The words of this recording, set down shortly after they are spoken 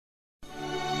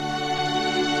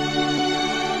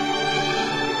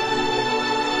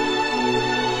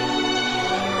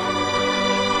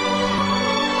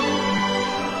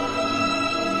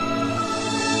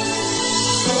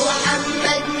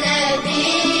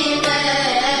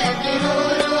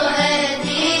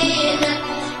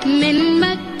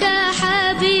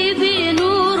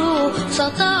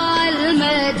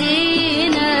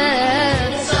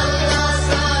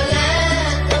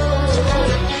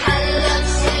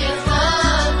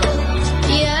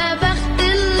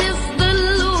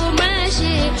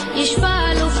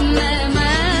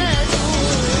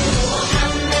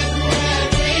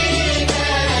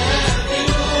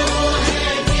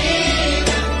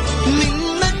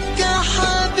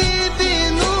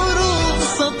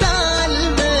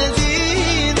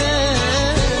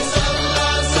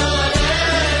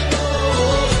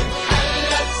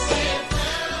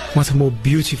a more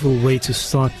beautiful way to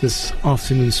start this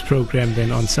afternoon's program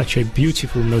than on such a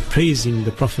beautiful note, praising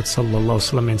the Prophet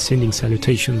ﷺ and sending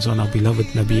salutations on our beloved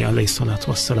Nabi alayhi salatu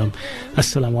wassalam.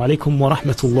 Assalamu alaikum wa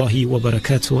rahmatullahi wa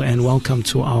barakatuh, and welcome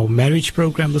to our marriage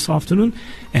program this afternoon,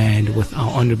 and with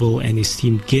our honorable and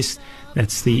esteemed guest,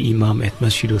 that's the Imam at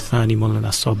Masjid Thani,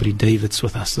 Maulana Sabrie Davids,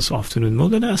 with us this afternoon.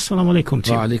 Maulana, assalamu alaikum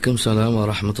to you. Wa alaikum salam wa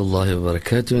rahmatullahi wa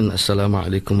barakatuh, and assalamu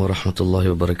alaikum wa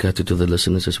rahmatullahi wa barakatuh to the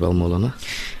listeners as well, Maulana.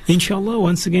 Inshallah,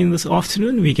 once again this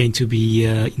afternoon we're going to be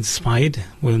inspired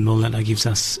when Maulana gives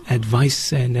us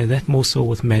advice, and that more so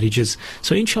with marriages.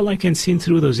 So inshallah, you can send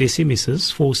through those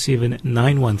SMSs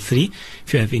 47913.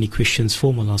 If you have any questions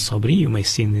for Maulana Sabrie, you may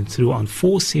send them through on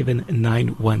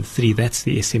 47913. That's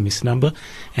the SMS number,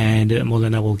 and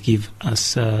Maulana will give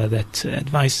us that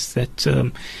advice that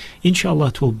inshallah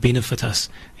it will benefit us.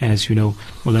 As you know,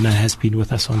 Maulana has been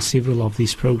with us on several of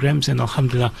these programs, and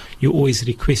alhamdulillah, you always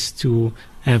request to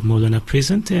have Maulana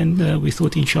present, and we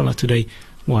thought inshallah today,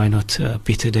 why not a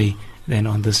better day than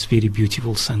on this very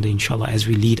beautiful Sunday, inshallah, as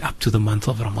we lead up to the month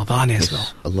of Ramadan as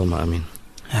well. Allahumma ameen.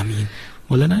 Ameen.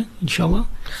 Maulana, inshallah.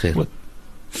 Khair.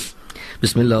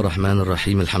 بسم الله الرحمن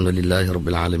الرحيم الحمد لله رب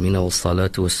العالمين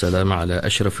والصلاة والسلام على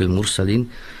أشرف المرسلين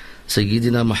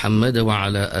سيدنا محمد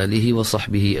وعلى آله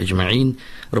وصحبه أجمعين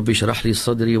رب اشرح لي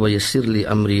صدري ويسر لي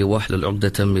أمري واحلل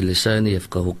عقدة من لساني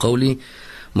يفقه قولي.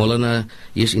 Maulana,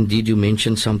 yes, indeed, you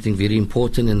mentioned something very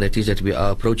important, and that is that we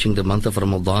are approaching the month of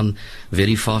Ramadan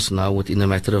very fast now. Within a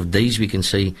matter of days, we can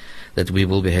say that we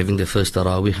will be having the first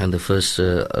Tarawih and the first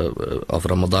of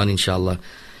Ramadan, inshallah.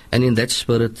 And in that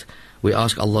spirit, we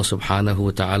ask Allah subhanahu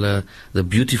wa ta'ala the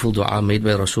beautiful dua made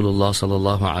by Rasulullah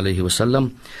sallallahu alayhi wa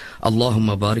sallam.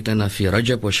 Allahumma barik lana fi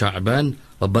Rajab wa Sha'ban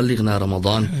wa ballighna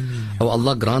Ramadan. Oh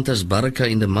Allah, grant us barakah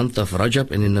in the month of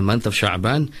Rajab and in the month of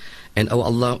Sha'ban. And oh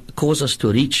Allah, cause us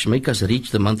to reach, make us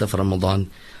reach the month of Ramadan.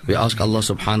 We ask Allah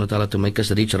subhanahu wa ta'ala to make us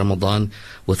reach Ramadan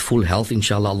with full health,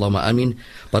 inshallah, Allahumma ameen,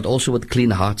 but also with clean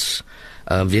hearts.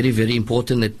 Very, very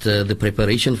important that the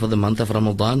preparation for the month of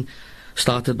Ramadan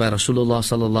started by Rasulullah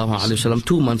sallallahu alaihi wasallam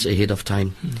 2 months ahead of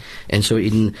time. And so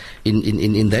in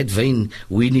that vein,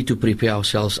 we need to prepare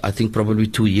ourselves, I think probably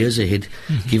 2 years ahead,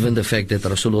 given the fact that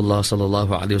Rasulullah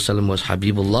sallallahu alaihi wasallam was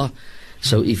Habibullah.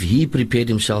 So if he prepared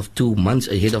himself 2 months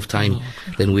ahead of time,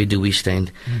 then where do we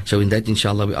stand? So in that,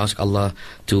 inshallah, we ask Allah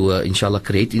to, inshallah,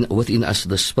 create within us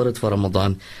the spirit for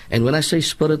Ramadan. And when I say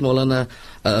spirit, Maulana,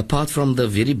 apart from the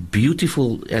very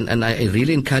beautiful, and I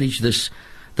really encourage this,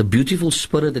 the beautiful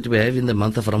spirit that we have in the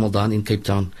month of Ramadan in Cape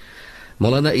Town.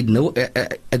 Maulana,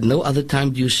 at no other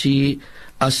time do you see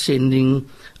us sending,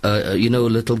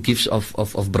 little gifts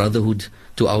of brotherhood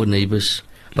to our neighbors.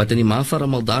 But in die maand van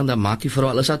Ramadan, dan maak jy vir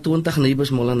al is daar 20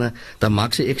 neighbors, Maulana, dan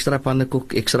maak sy extra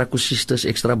pannekoek, extra kusistes,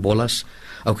 extra bollas.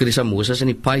 Okay, die samosas en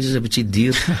die pies is 'n bietjie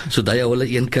duur, so dat jy hulle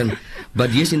een kan.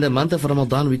 But yes, in the month of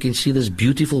Ramadan, we can see this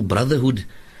beautiful brotherhood.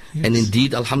 Yes. And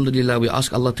indeed, alhamdulillah, we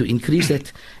ask Allah to increase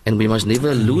that, and we must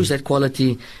never lose that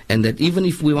quality, and that even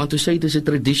if we want to say it is a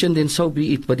tradition, then so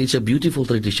be it, but it's a beautiful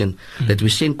tradition, that we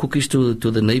send cookies to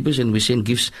the neighbors, and we send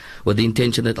gifts with the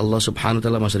intention that Allah subhanahu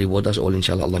wa ta'ala must reward us all,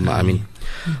 inshallah, Allahumma ameen.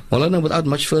 Maulana, without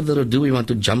much further ado, we want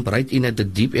to jump right in at the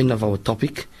deep end of our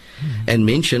topic, and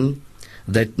mention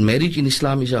that marriage in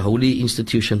Islam is a holy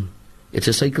institution. It's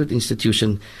a sacred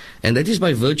institution, and that is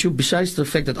by virtue, besides the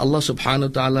fact that Allah subhanahu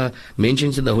wa ta'ala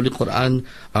mentions in the Holy Quran,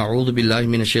 A'udhu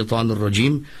billahi minash shaitanir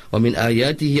rajim, wa min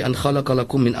ayatihi an khalaqa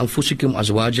lakum min anfusikum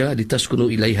azwaja litaskunu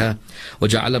ilayha wa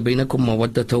ja'ala bainakum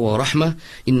mawaddata wa rahma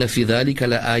inna fi dhalika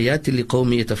la ayatin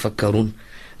liqawmin yatafakkarun.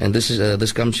 And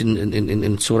this comes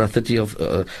in Surah 30 of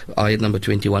ayat number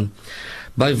 21.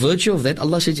 By virtue of that,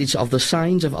 Allah says it's of the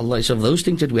signs of Allah, it's of those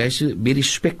things that we have to be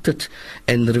respected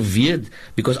and revered,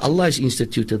 because Allah has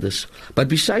instituted this. But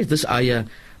besides this ayah,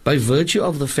 by virtue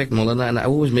of the fact, Maulana, and I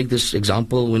always make this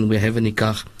example when we have a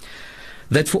nikah,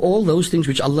 that for all those things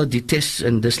which Allah detests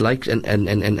and dislikes and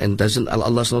doesn't,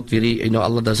 Allah's not very,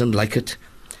 Allah doesn't like it,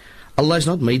 Allah has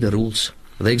not made the rules.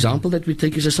 The example that we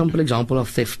take is a simple example of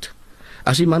theft.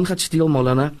 As a man gaat steal,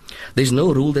 Maulana, there's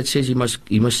no rule that says he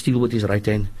must steal with his right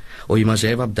hand, or he must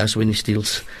have abdas when he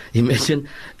steals. Imagine,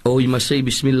 or he must say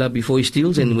Bismillah before he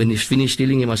steals, and when he's finished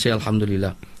stealing, he must say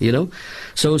Alhamdulillah.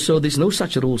 So there's no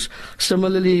such rules.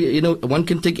 Similarly, one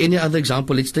can take any other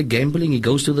example. Let's take gambling. He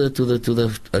goes to the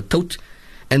tote,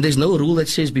 and there's no rule that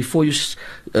says before you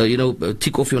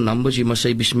tick off your numbers, you must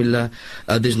say Bismillah.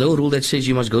 There's no rule that says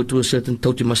you must go to a certain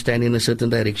tote, you must stand in a certain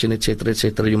direction, etc.,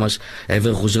 etc. You must have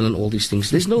a ghusl and all these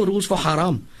things. There's no rules for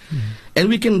haram.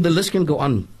 And the list can go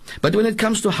on. But when it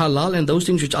comes to halal and those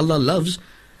things which Allah loves,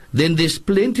 then there's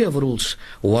plenty of rules.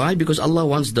 Why? Because Allah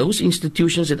wants those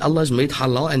institutions that Allah has made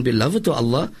halal and beloved to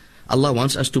Allah Allah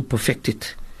wants us to perfect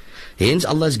it. Hence,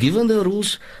 Allah has given the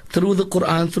rules through the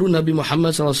Quran, through Nabi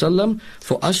Muhammad sallallahu alaihi wasallam,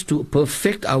 for us to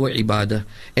perfect our ibadah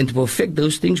and to perfect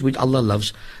those things which Allah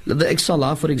loves. The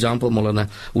Salah, for example, Maulana,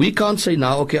 we can't say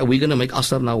now, okay, are we going to make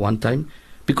Asr now one time?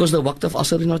 Because the waqt of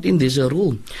Asr is not in, there's a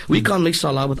rule. We can't make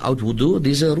Salah without wudu,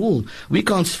 there's a rule. We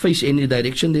can't face any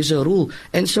direction, there's a rule.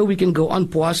 And so we can go on.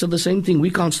 Puasa, the same thing.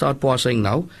 We can't start puasing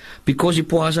now, because die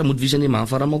puasa moet wees in die maand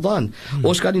van Ramadan.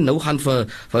 Ons kan nie nou gaan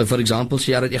for example,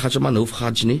 sê ek gaan sommer nou vir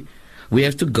Hajj nie. We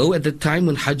have to go at the time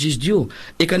when Hajj is due.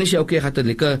 Ek kan nie sê, okay, ek gaan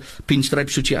 'n lekker pinstripe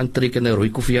suitjie aantrek en 'n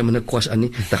rooi koffie met 'n kwas aan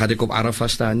nie, dan gaan ek op Arafah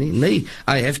staan nie. Nee,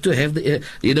 I have to have the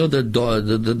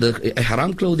the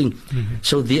ihram clothing.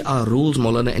 So there are rules,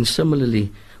 Maulana, and similarly,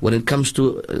 when it comes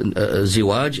to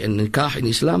ziwaj and nikah in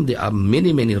Islam, there are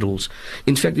many, many rules.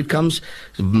 In fact, it comes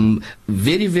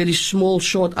very, very small,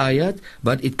 short ayat,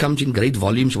 but it comes in great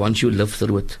volumes once you live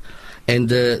through it. And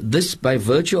this, by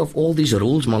virtue of all these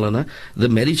rules, Maulana, the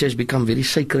marriage has become very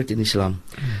sacred in Islam.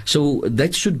 So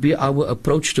that should be our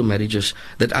approach to marriages,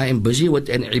 that I am busy with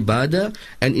an ibadah,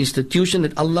 an institution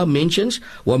that Allah mentions,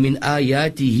 وَمِنْ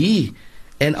آيَاتِهِ,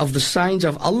 and of the signs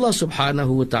of Allah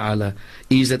subhanahu wa ta'ala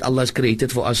is that Allah has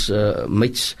created for us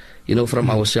mates,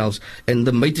 from ourselves. And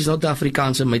the mate is not the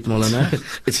Afrikaanse mate, Maulana.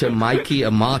 It's a maatjie,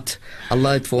 a maat.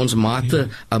 Allah het vir ons mate,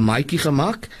 'n maatjie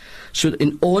gemaak. So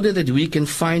in order that we can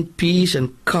find peace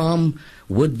and calm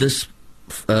with this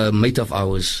mate of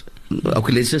ours,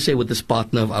 okay, let's just say with this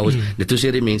partner of ours, net toe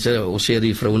sê die mense, ons sê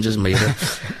die vrouens is meide.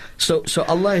 So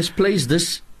Allah has placed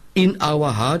this in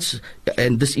our hearts,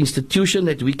 and this institution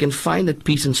that we can find that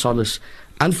peace and solace.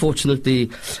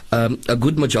 Unfortunately, a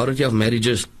good majority of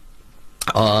marriages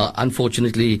are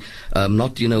unfortunately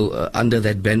not, under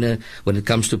that banner when it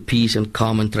comes to peace and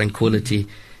calm and tranquility.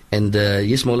 And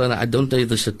yes, Maulana, I don't know if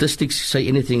the statistics say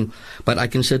anything, but I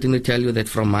can certainly tell you that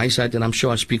from my side, and I'm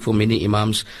sure I speak for many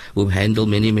imams who handle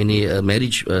many, many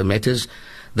marriage matters,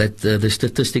 that the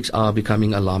statistics are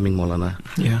becoming alarming, Maulana.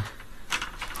 Yeah,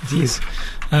 it is.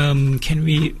 Can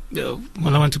we,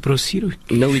 I want to proceed?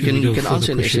 No, we can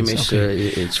answer an SMS.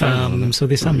 Okay. It's fine. So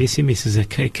there's some SMSs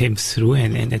that came through,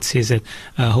 and it says that,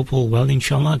 hope all well,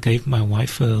 inshallah, gave my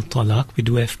wife a talaq. We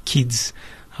do have kids.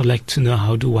 I'd like to know,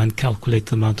 how do one calculate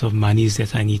the amount of monies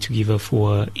that I need to give her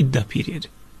for iddah period?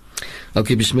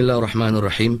 Okay, Bismillah ar-Rahman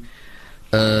ar-Rahim.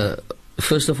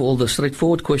 First of all, the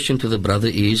straightforward question to the brother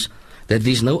is that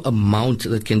there's no amount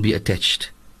that can be attached.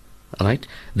 All right?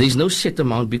 There's no set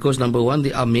amount because, number one,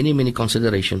 there are many, many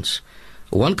considerations.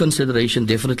 One consideration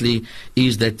definitely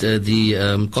is that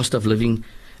the cost of living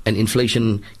and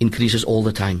inflation increases all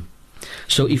the time.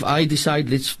 So if I decide,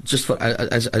 let's just for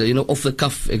as off the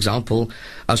cuff example,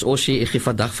 as ons sê ek gee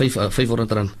vandag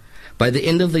 500 rand. By the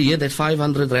end of the year, that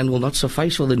 500 rand will not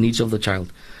suffice for the needs of the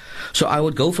child. So I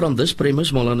would go from this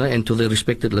premise, Maulana, and to the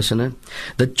respected listener,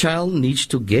 the child needs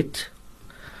to get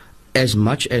as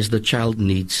much as the child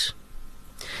needs.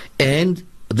 And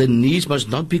the needs must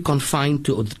not be confined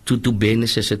to bare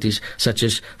necessities such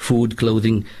as food,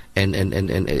 clothing, and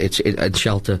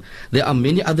shelter. There are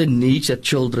many other needs that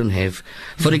children have.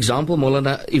 For example,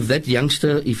 Maulana,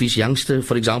 if his youngster,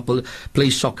 for example,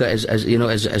 plays soccer as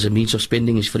a means of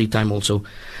spending his free time also,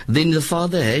 then the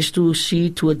father has to see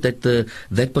to it that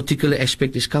that particular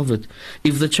aspect is covered.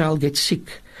 If the child gets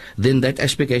sick, then that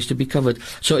aspect has to be covered.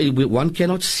 So one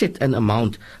cannot set an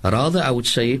amount. Rather, I would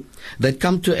say that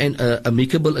come to an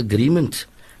amicable agreement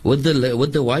with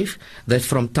the wife that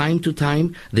from time to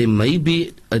time there may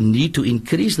be a need to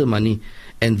increase the money,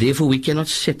 and therefore we cannot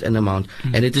set an amount.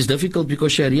 And it is difficult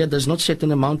because Sharia does not set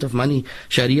an amount of money.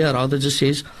 Sharia rather just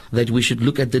says that we should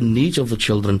look at the needs of the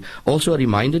children. Also a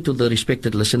reminder to the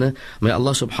respected listener, may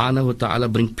Allah subhanahu wa ta'ala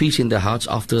bring peace in their hearts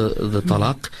after the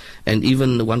talaq, and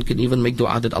even one can even make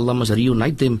dua that Allah must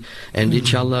reunite them, and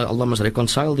inshallah Allah must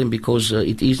reconcile them, because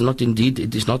it is not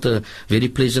a very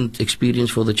pleasant experience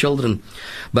for the children.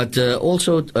 But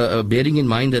also bearing in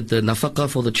mind that the nafaqah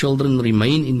for the children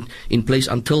remain in place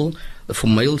until, for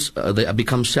males, they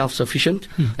become self-sufficient,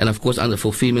 and of course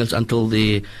for females until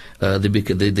they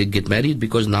get married,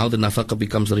 because now the nafaqah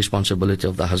becomes the responsibility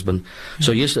of the husband.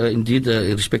 So yes, indeed,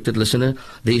 respected listener,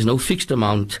 there is no fixed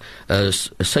amount,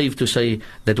 safe to say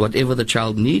that whatever the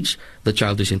child needs, the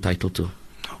child is entitled to.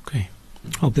 Okay.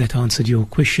 Hope that answered your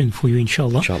question for you,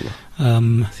 inshallah. Inshallah.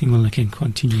 I think Mullah can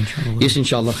continue, inshallah. Yes,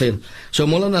 inshallah. Khair. So,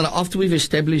 Maulana, after we've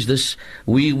established this,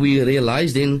 we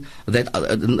realize then that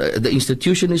the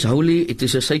institution is holy, it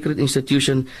is a sacred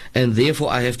institution, and therefore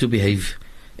I have to behave.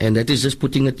 And that is just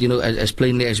putting it, as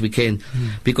plainly as we can.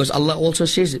 Because Allah also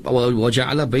says,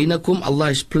 وَجَعَلَ بَيْنَكُمْ, Allah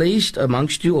has placed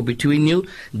amongst you or between you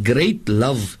great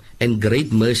love and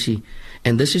great mercy.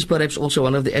 And this is perhaps also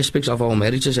one of the aspects of our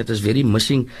marriages that is very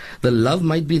missing. The love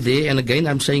might be there, and again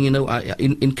I'm saying,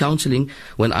 in counseling,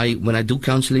 when I do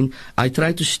counseling, I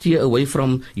try to steer away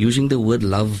from using the word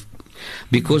love,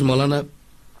 because Maulana,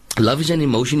 love is an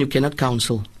emotion you cannot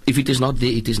counsel. If it is not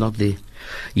there, it is not there.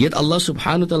 Yet Allah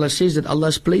subhanahu wa ta'ala says that Allah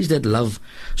has placed that love.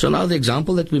 So now the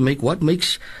example that we make, what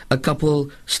makes a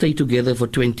couple stay together for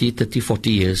 20, 30, 40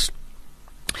 years?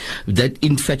 That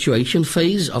infatuation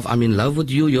phase of I'm in love with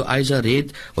you, your eyes are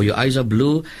red or your eyes are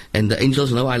blue, and the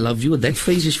angels know I love you, that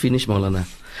phase is finished, Maulana.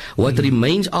 What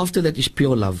remains after that is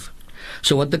pure love.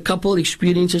 So what the couple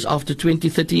experiences after 20,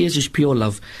 30 years is pure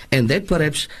love. And that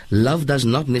perhaps love does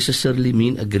not necessarily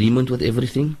mean agreement with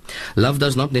everything. Love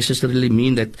does not necessarily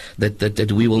mean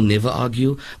that we will never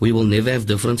argue, we will never have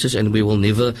differences, and we will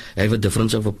never have a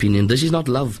difference of opinion. This is not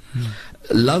love.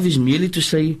 Love is merely to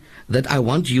say that I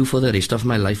want you for the rest of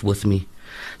my life with me.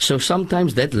 So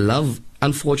sometimes that love,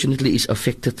 unfortunately, is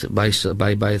affected by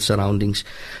surroundings.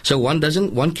 So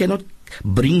one cannot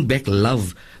bring back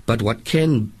love, but one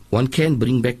can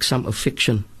bring back some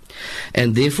affection.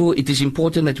 And therefore it is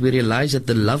important that we realize that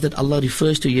the love that Allah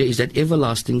refers to here is that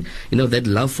everlasting, that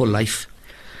love for life.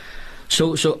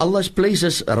 So Allah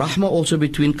places rahmah also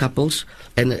between couples,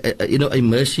 and a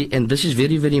mercy. And this is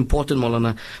very, very important,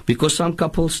 Maulana, because some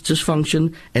couples just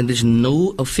function and there's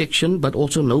no affection but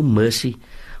also no mercy.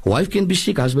 Wife can be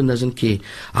sick, husband doesn't care.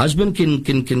 Husband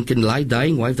can lie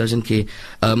dying, wife doesn't care.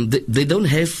 They don't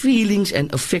have feelings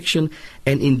and affection,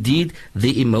 and indeed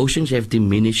the emotions have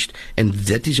diminished. And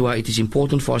that is why it is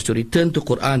important for us to return to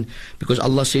Quran, because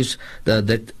Allah says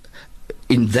that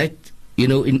in that,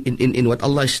 in what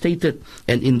Allah has stated,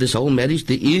 and in this whole marriage,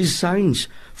 there is signs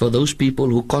for those people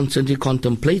who constantly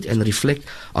contemplate and reflect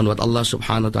on what Allah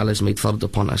subhanahu wa ta'ala has made fard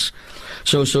upon us.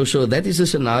 So that is the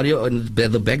scenario and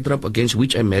the backdrop against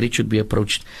which a marriage should be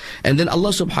approached. And then Allah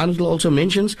subhanahu wa ta'ala also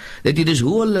mentions that it is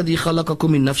huwa alladhi khalaqakum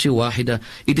min nafsi wahida.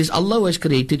 It is Allah who has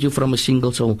created you from a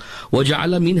single soul.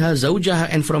 وَجَعَلَ مِنْهَا زَوْجَهَا.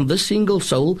 And from this single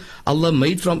soul, Allah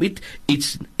made from it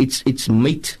its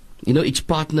mate, its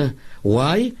partner.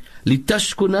 Why?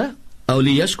 لِتَسْكُنَ أَوْ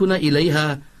لِيَسْكُنَ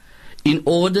إِلَيْهَا. In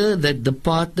order that the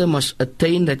partner must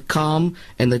attain that calm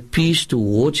and that peace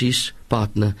towards his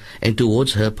partner and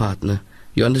towards her partner.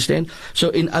 You understand?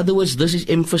 So in other words, this is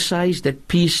emphasized, that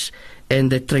peace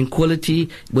and that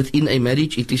tranquility within a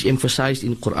marriage, it is emphasized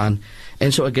in Quran.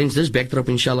 And so against this backdrop,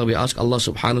 inshallah, we ask Allah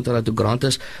subhanahu wa ta'ala to grant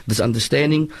us this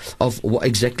understanding of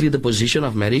exactly the position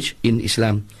of marriage in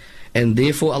Islam. And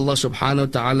therefore Allah subhanahu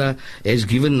wa ta'ala has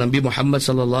given Nabi Muhammad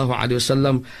sallallahu alayhi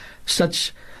wasallam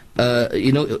such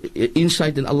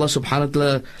insight, and Allah subhanahu wa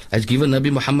ta'ala has given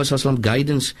Nabi Muhammad sallallahu alayhi wasallam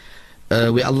guidance,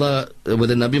 where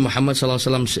the Nabi Muhammad sallallahu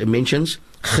alayhi wasallam mentions,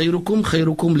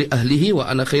 khairukum li ahlihi wa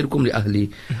ana khairukum li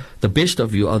ahli. The best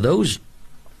of you are those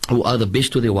who are the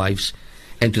best to their wives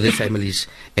and to their families.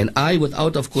 And I,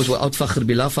 without fakhr,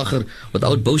 bila fakhr,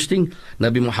 without boasting,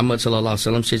 Nabi Muhammad sallallahu alayhi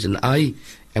wasallam says, and I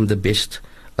am the best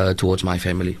towards my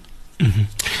family.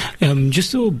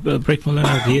 Just to break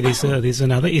Maulana there's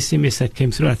another SMS that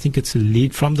came through. I think it's a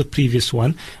lead from the previous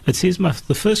one. It says,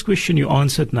 the first question you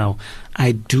answered now,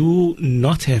 I do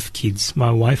not have kids.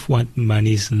 My wife wants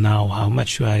monies now. How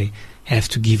much do I have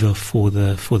to give her for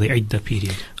the iddah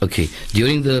period? Okay,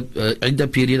 during the iddah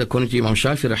period, according to Imam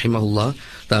Shafi rahimahullah,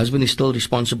 the husband is still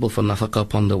responsible for nafaqah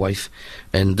upon the wife.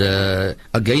 And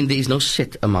again, there is no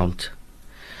set amount.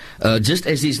 Just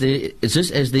as there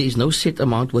is no set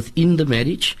amount within the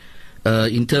marriage,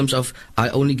 in terms of I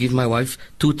only give my wife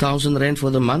 2,000 rand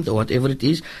for the month or whatever it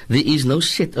is, there is no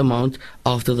set amount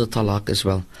after the talaq as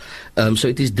well. So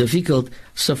it is difficult.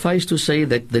 Suffice to say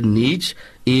that the needs,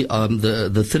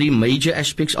 the three major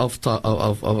aspects of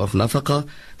nafaqah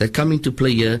that come into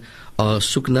play here are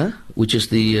sukna, which is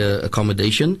the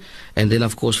accommodation, and then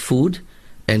of course food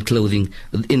and clothing.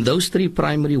 In those three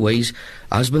primary ways,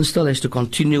 husband still has to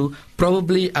continue.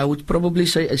 I would probably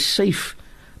say a safe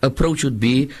approach would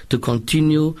be to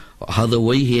continue the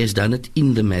way he has done it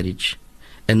in the marriage,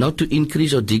 and not to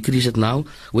increase or decrease it now.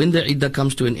 When the iddah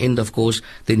comes to an end, of course,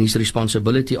 then his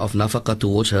responsibility of nafaqah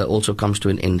towards her also comes to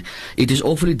an end. It is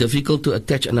awfully difficult to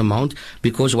attach an amount,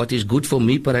 because what is good for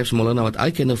me, perhaps Maulana, what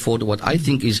I can afford, what I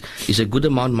think is a good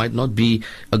amount, might not be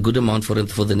a good amount for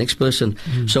the next person.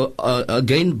 So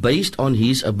again, based on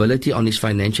his ability, on his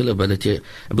financial ability,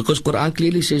 because Quran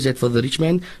clearly says that for the rich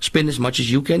man, spend as much as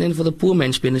you can, and for the poor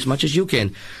man, spend as much as you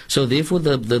can. So therefore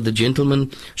the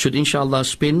gentleman should inshallah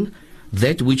spend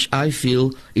that which I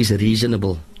feel is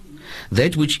reasonable.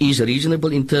 that which is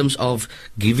reasonable in terms of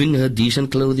giving her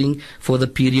decent clothing for the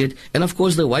period. And of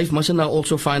course, the wife mustn't now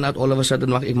also find out all of a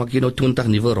sudden, ek maak 20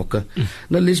 nuwe rokke.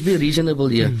 Now, let's be reasonable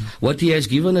here. What he has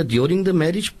given her during the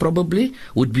marriage probably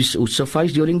would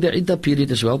suffice during the iddah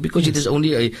period as well, because it is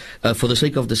only for the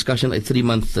sake of discussion, a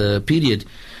 3-month period.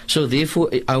 So therefore,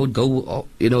 I would go,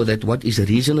 that what is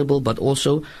reasonable, but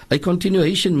also a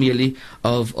continuation merely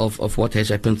of what has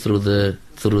happened through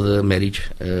the marriage,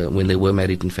 when they were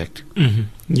married, in fact.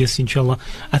 Yes, inshallah.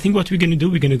 I think what we're going to do,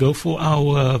 we're going to go for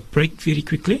our break very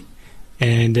quickly.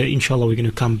 And inshallah, we're going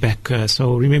to come back.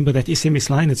 So remember that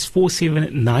SMS line, it's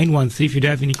 47913. If you do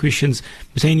have any questions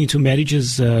pertaining to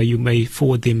marriages, you may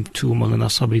forward them to Maulana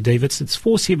Sabrie Davids. It's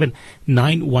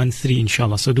 47913,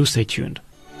 inshallah. So do stay tuned.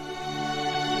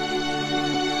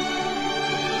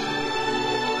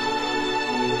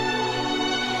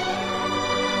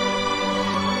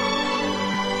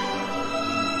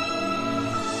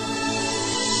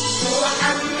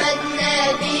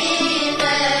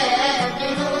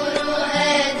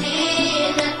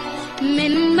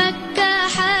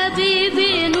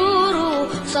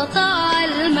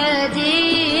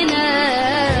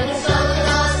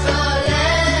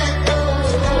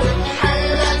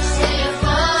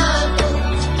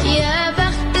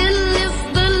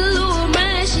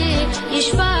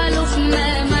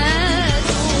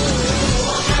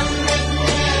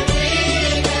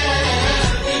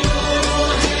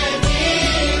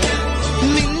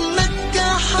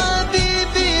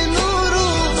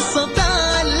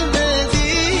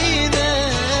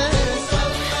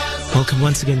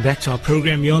 Once again, back to our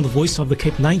program. You're on the Voice of the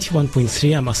Cape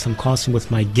 91.3. I'm Aslam Qasim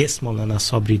with my guest, Maulana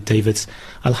Sabrie Davids.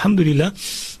 Alhamdulillah.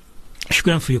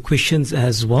 Shukran for your questions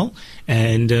as well.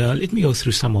 And let me go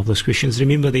through some of those questions.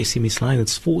 Remember the SMS line,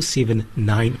 it's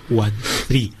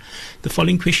 47913. The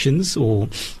following questions, or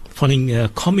following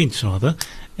comments rather,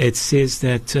 it says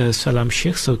that, Salam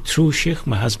Sheikh, so true Sheikh,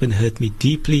 my husband hurt me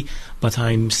deeply, but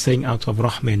I'm staying out of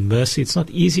rahmah and mercy. It's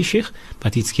not easy, Sheikh,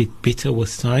 but it's get better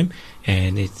with time.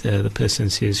 And the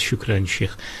person says, Shukran, Sheikh.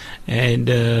 And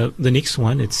the next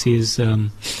one, it says,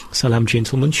 Salam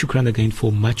gentlemen, Shukran again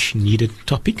for much needed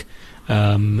topic.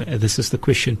 This is the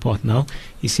question part now.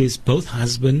 He says, both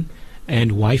husband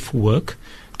and wife work.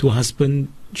 Do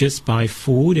husband just buy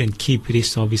food and keep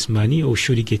rest of his money, or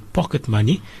should he get pocket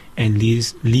money and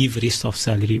leave rest of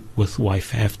salary with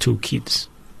wife? I have 2 kids.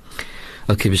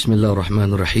 Okay, Bismillah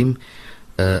ar-Rahman ar-Rahim.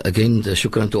 Again,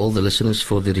 shukran to all the listeners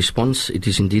for the response. It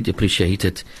is indeed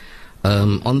appreciated.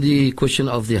 On the question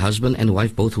of the husband and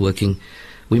wife both working,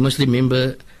 we must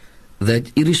remember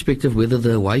that irrespective whether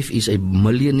the wife is a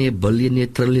millionaire, billionaire,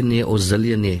 trillionaire or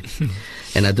zillionaire,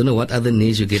 and I don't know what other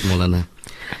names you get, Maulana,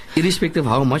 irrespective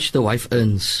of how much the wife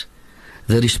earns,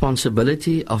 the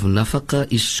responsibility of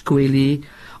nafaqah is squarely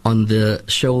on the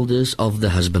shoulders of the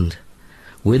husband.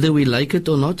 Whether we like it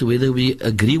or not, whether we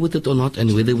agree with it or not,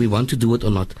 and whether we want to do it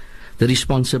or not, the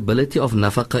responsibility of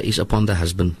nafaqah is upon the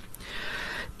husband.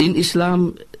 In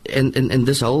Islam, and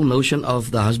this whole notion of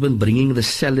the husband bringing the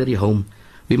salary home,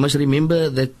 we must remember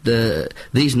that there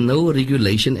is no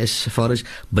regulation as far as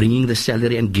bringing the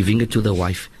salary and giving it to the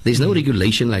wife. There is no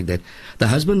regulation like that. The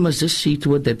husband must just see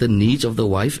to it that the needs of the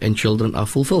wife and children are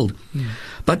fulfilled.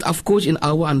 But of course, in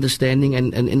our understanding,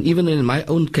 and even in my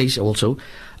own case also,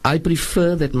 I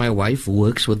prefer that my wife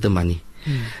works with the money.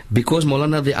 Because,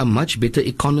 Maulana, there are much better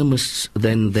economists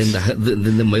than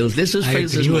the males. Let's just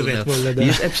face this, Maulana.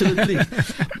 Yes, absolutely.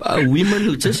 Women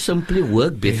who just simply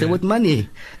work better with money,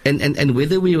 and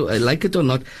whether we like it or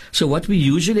not. So what we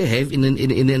usually have in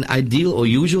an ideal or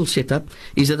usual setup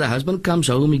is that the husband comes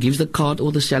home, he gives the card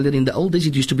or the salary. In the old days,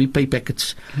 it used to be pay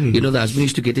packets. The husband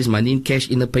used to get his money in cash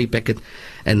in a pay packet,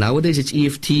 and nowadays it's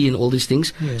EFT and all these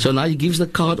things. So now he gives the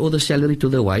card or the salary to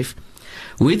the wife.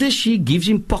 Whether she gives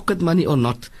him pocket money or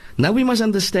not. Now we must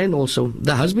understand also,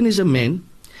 the husband is a man.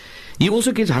 He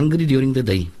also gets hungry during the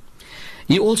day.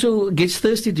 He also gets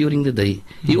thirsty during the day.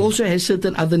 He also has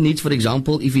certain other needs. For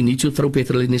example, if he needs to throw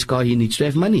petrol in his car, he needs to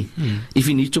have money. If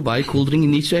he needs to buy a cool drink, he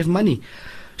needs to have money.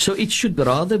 So it should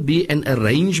rather be an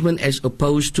arrangement as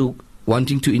opposed to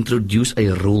wanting to introduce a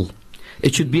rule.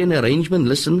 It should be an arrangement.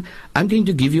 Listen, I'm going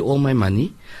to give you all my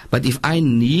money, but if I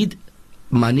need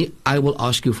money, I will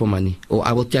ask you for money, or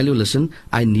I will tell you, listen,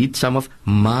 I need some of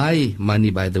my money,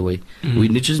 by the way. We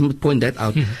need to just point that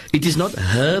out. It is not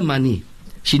her money.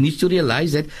 She needs to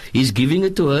realize that he's giving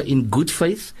it to her in good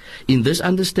faith, in this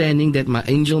understanding that, my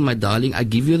angel, my darling, I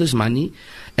give you this money,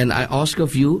 and I ask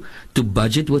of you to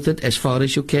budget with it as far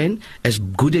as you can, as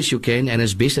good as you can, and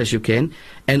as best as you can.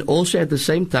 And also at the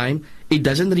same time, it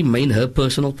doesn't remain her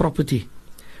personal property.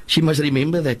 She must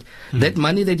remember that that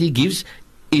money that he gives,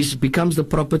 becomes the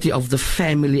property of the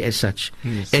family as such.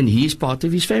 Yes. And he is part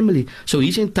of his family. So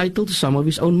he's entitled to some of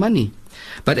his own money.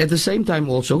 But at the same time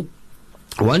also,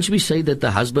 once we say that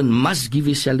the husband must give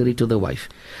his salary to the wife,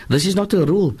 this is not a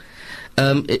rule.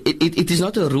 It is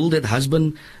not a rule that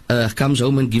husband comes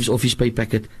home and gives off his pay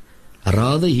packet.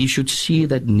 Rather, he should see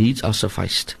that needs are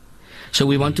sufficed. So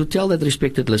we want to tell that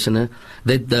respected listener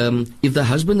that if the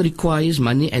husband requires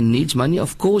money and needs money,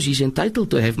 of course he's entitled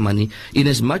to have money, in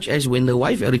as much as when the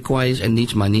wife requires and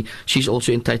needs money, she's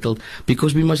also entitled.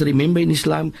 Because we must remember in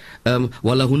Islam,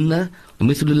 وَلَهُنَّ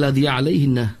مِثْلُ الَّذِي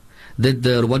عَلَيْهِنَّ,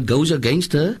 that what goes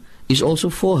against her is also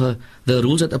for her. The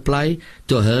rules that apply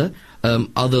to her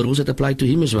are the rules that apply to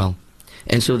him as well.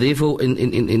 And so therefore, in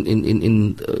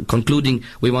concluding,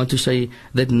 we want to say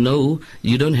that no,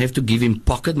 you don't have to give him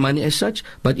pocket money as such,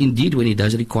 but indeed when he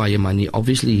does require money,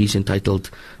 obviously he's entitled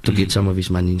to get some of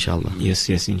his money, inshallah. Yes,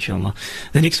 inshallah.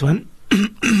 The next one,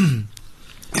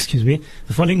 excuse me,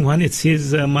 the following one, it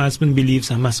says, my husband believes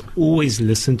I must always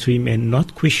listen to him and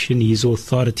not question his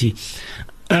authority.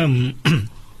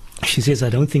 She says, I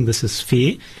don't think this is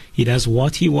fair. He does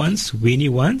what he wants, when he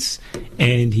wants,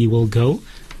 and he will go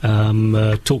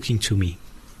talking to me.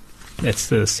 That's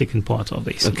the second part of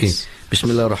this. Okay.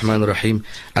 Bismillah ar-Rahman ar-Rahim.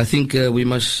 I think we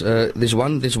must, there's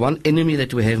one enemy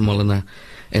that we have, Maulana,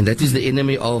 and that is the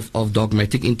enemy of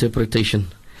dogmatic interpretation.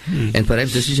 And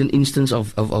perhaps this is an instance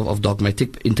of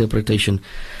dogmatic interpretation.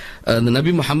 The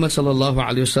Nabi Muhammad sallallahu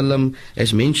alayhi wasallam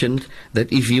has mentioned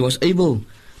that if he was able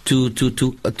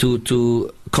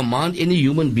to command any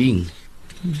human being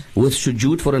with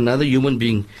sujood for another human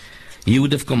being, he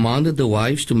would have commanded the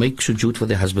wives to make sujood for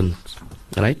their husbands.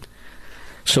 Right?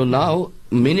 So now,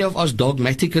 many of us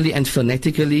dogmatically and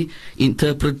fanatically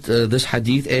interpret this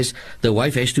hadith as the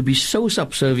wife has to be so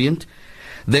subservient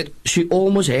that she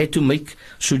almost had to make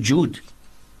sujood.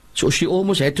 So she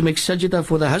almost had to make sajda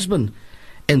for the husband.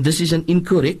 And this is an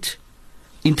incorrect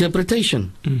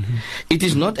interpretation. It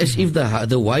is not as if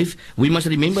the wife, we must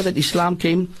remember that Islam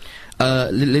came,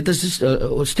 let us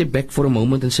just step back for a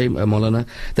moment and say, Maulana,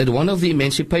 that one of the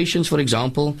emancipations, for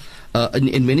example,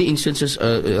 in many instances,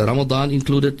 Ramadan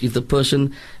included, if the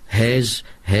person has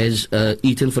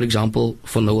eaten, for example,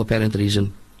 for no apparent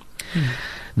reason.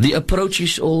 The approach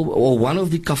is or one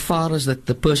of the kafaras that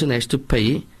the person has to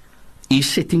pay is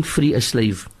setting free a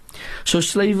slave. So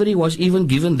slavery was even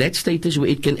given that status where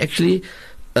it can actually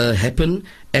happen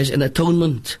as an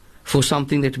atonement for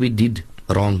something that we did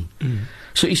wrong.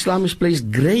 So Islam has placed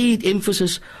great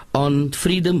emphasis on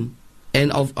freedom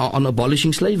and on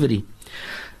abolishing slavery.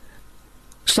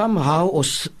 Somehow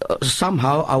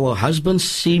our husbands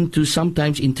seem to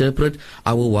sometimes interpret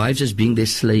our wives as being their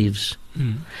slaves.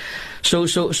 So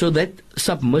that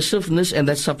submissiveness and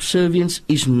that subservience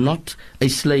is not a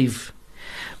slave.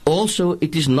 Also,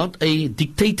 it is not a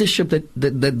dictatorship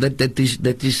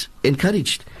that is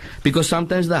encouraged, because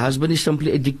sometimes the husband is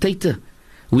simply a dictator.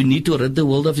 We need to rid the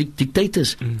world of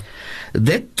dictators.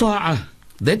 That ta'ah,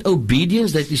 that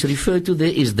obedience that is referred to there,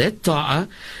 is that ta'ah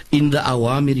in the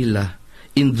awamirillah,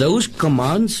 in those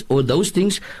commands or those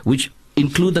things which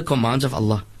include the commands of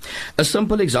Allah. A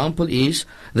simple example is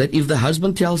that if the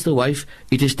husband tells the wife,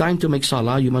 it is time to make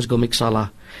salah, you must go make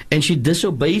salah, and she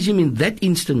disobeys him in that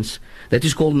instance, that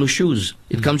is called nushuz.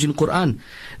 It comes in Quran.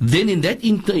 Then in that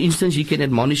instance he can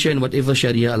admonish her in whatever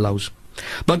Sharia allows.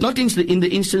 But not in the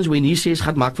instance when he says,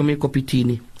 "Gaat maak vir my 'n koppie tee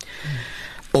nie,"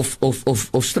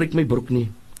 of stryk my broek nie.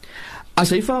 As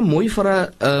hy vir mooi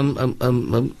vir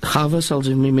 'n gawe sal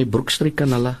sy my broek stryk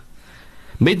kan hulle.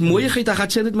 Met mooiigheid, hy gaan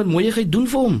sê dit met mooiigheid doen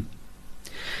vir hom.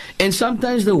 And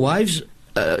sometimes the wives,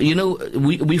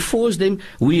 we force them,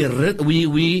 we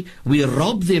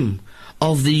rob them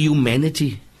of the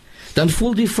humanity. Dan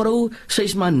voel die vrou, sy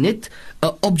is maar net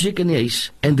 'n object in die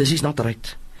huis, and this is not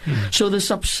right. So the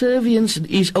subservience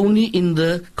is only in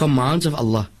the commands of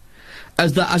Allah.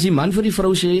 As die man vir die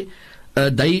vrou sê,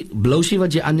 die blousie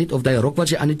wat jy aan het, of die rok wat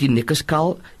jy aan het, die nek is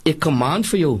kaal, ek command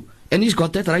vir jou, and he's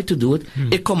got that right to do it,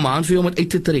 ek command vir jou om het uit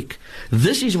te trek.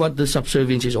 This is what the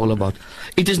subservience is all about.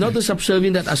 It is not the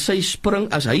subservience that as sy spring,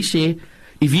 as hy sê,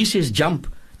 if he says jump,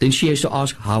 then she has to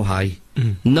ask how high.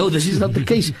 No, this is not the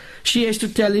case. She has to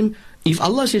tell him, if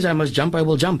Allah says I must jump, I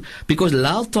will jump. Because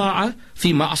la ta'a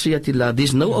fi ma'asiyatillah.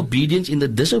 There's no obedience in the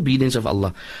disobedience of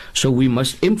Allah. So we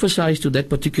must emphasize to that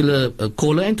particular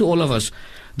caller and to all of us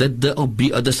that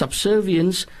the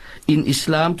subservience in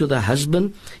Islam to the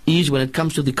husband is when it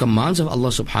comes to the commands of Allah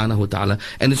subhanahu wa ta'ala.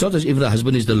 And it's not as if the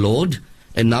husband is the Lord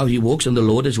and now he walks and the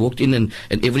Lord has walked in and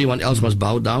everyone else must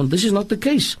bow down. This is not the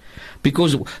case.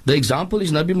 Because the example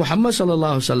is Nabi Muhammad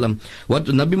sallallahu alaihi wasallam. What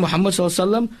Nabi Muhammad sallallahu alaihi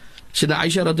wasallam, Sayyidina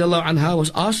Aisha radiallahu anha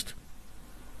was asked,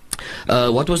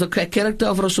 What was the character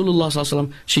of Rasulullah sallallahu alaihi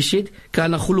wasallam? She said,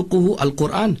 "Kana khuluquhu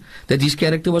al-Quran." That his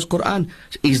character was Quran.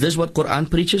 Is this what Quran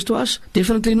preaches to us?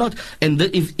 Definitely not. And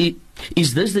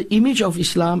is this the image of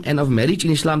Islam and of marriage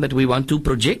in Islam that we want to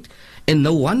project? And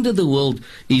no wonder the world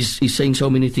is saying so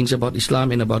many things about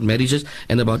Islam and about marriages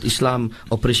and about Islam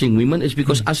oppressing women. It's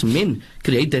because us men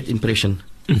create that impression.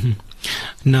 Mm-hmm.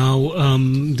 Now,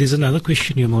 there's another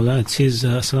question here, Maulana. It says,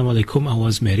 Assalamu alaikum, I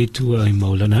was married to a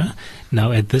Maulana.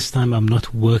 Now, at this time, I'm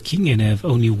not working and I have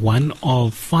only one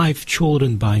of 5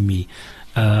 children by me.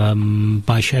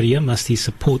 By Sharia, must he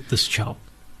support this child?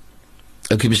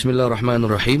 Okay, Bismillah ar-Rahman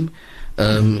ar-Rahim.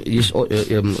 Yes,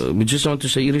 we just want to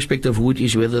say, irrespective of who it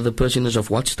is, whether the person is of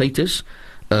what status,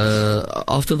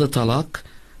 after the talaq,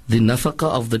 the nafaqah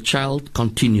of the child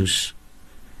continues.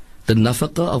 The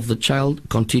nafaqah of the child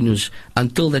continues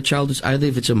until the child is either,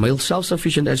 if it's a male,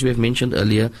 self-sufficient, as we have mentioned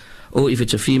earlier, or if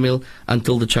it's a female,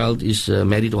 until the child is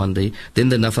married one day. Then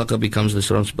the nafaqah becomes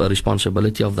the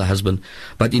responsibility of the husband.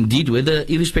 But indeed, whether,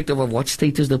 irrespective of what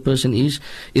status the person is,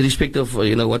 irrespective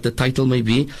of what the title may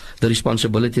be, the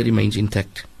responsibility remains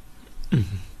intact.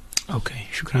 Mm-hmm. Okay,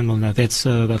 shukran Maulana. That's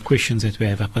the questions that we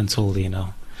have up until there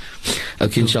now.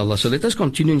 Okay, inshallah. So let us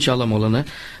continue, inshallah, Maulana,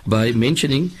 by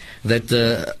mentioning that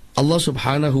Allah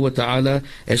subhanahu wa ta'ala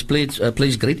has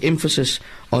placed great emphasis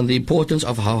on the importance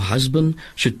of how husband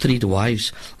should treat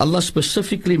wives. Allah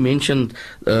specifically mentioned,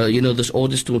 this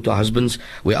orders to husbands,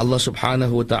 where Allah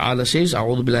subhanahu wa ta'ala says,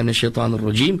 A'udhu billahi minash shaitanir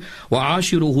rajim,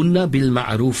 wa'ashiruhunna bil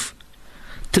ma'ruf.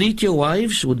 Treat your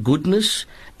wives with goodness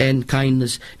and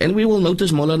kindness. And we will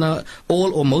notice, Maulana,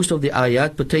 all or most of the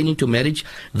ayat pertaining to marriage,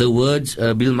 the words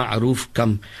bil ma'ruf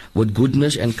come with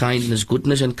goodness and kindness,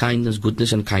 goodness and kindness,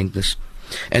 goodness and kindness.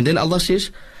 And then Allah says,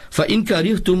 فَإِن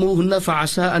كَرِهْتُمُوهُنَّ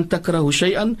فَعَسَىٰ أَن تَكْرَهُ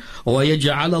شَيْئًا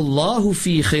وَيَجْعَلَ اللَّهُ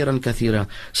فِي خَيْرًا كَثِيرًا.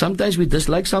 Sometimes we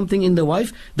dislike something in the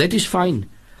wife, that is fine,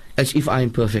 as if I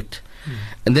am perfect.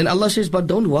 And then Allah says, but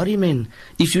don't worry, man.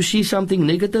 If you see something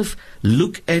negative,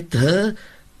 look at her,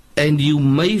 and you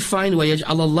may find وَيَجْعَلَ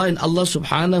اللَّهُ, and Allah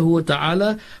subhanahu wa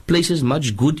ta'ala places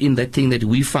much good in that thing that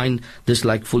we find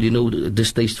dislikeful,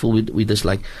 distasteful, we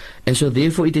dislike. And so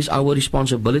therefore it is our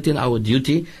responsibility and our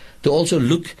duty to also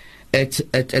look at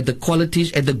the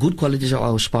qualities, at the good qualities of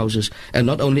our spouses, and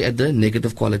not only at the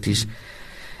negative qualities.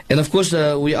 And of course,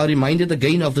 we are reminded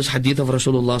again of this hadith of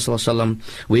Rasulullah sallallahu alaihi wasallam,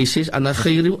 where he says, "Ana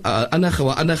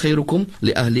khairukum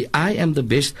li ahli." I am the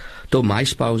best to my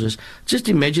spouses. Just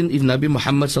imagine if Nabi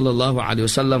Muhammad sallallahu alaihi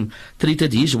wasallam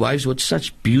treated his wives with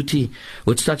such beauty,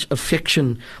 with such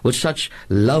affection, with such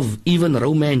love, even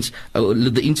romance.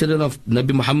 The incident of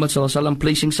Nabi Muhammad sallallahu alaihi wasallam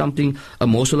placing a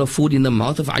morsel of food in the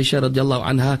mouth of Aisha radiallahu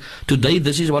anha. Today,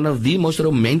 this is one of the most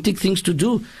romantic things to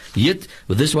do. Yet,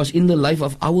 this was in the life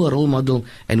of our role model,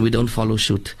 and we don't follow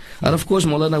suit. And of course,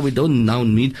 Maulana, we don't now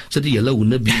need such a yellow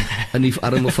hunnabi. And if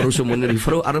arme vrou so money, arme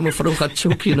vrou gaat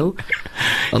choke,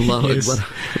 Allahu Akbar.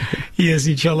 Yes,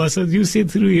 inshallah. So you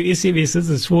said through your SMSs,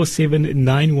 it's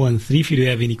 47913. If you do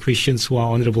have any questions to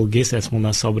our honorable guest, that's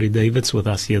Maulana Sabrie Davids with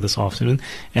us here this afternoon.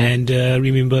 And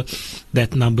remember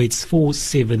that number, it's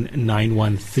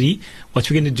 47913.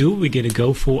 What we're going to do, we're going to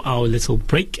go for our little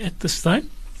break at this time.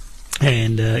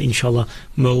 And inshallah,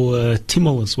 Mo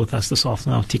Timol is with us this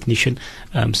afternoon, our technician.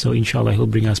 So inshallah, he'll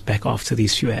bring us back after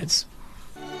these few ads.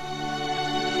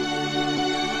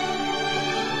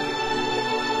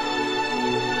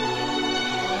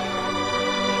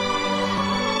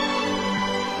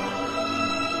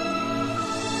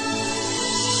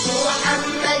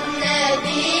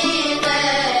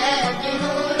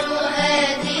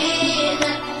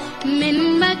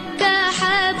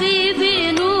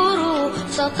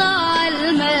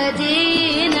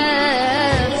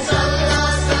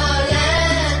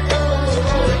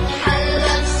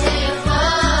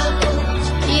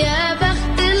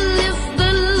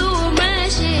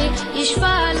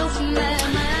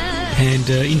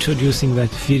 Introducing that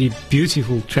very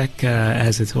beautiful track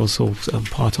as it's also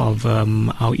part of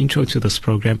our intro to this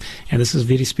program. And this is a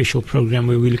very special program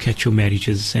where we look at your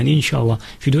marriages. And inshallah,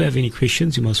 if you do have any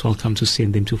questions, you're most welcome to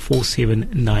send them to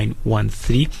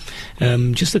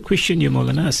 47913. Just a question here,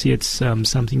 Maulana. I see it's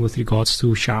something with regards to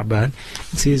Sha'ban.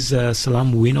 It says,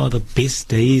 Salam, when are the best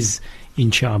days in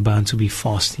Sha'ban to be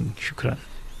fasting? Shukran.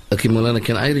 Okay, Maulana,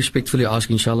 can I respectfully ask,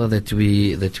 inshallah, that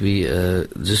we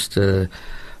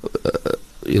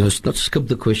just not skip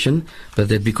the question, but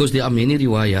that because there are many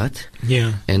riwayat,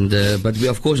 and but we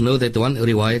of course know that one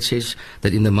riwayat says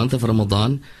that in the month of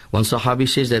Ramadan, one Sahabi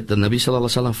says that the Nabi sallallahu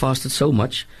alaihi wasallam fasted so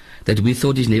much that we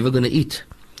thought he's never going to eat,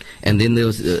 and then there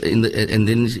was and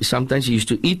then sometimes he used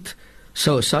to eat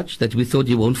so such that we thought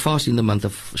you won't fast in the month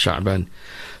of Sha'ban.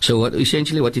 So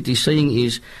essentially what it is saying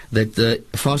is that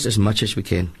fast as much as we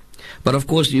can. But of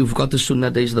course, you've got the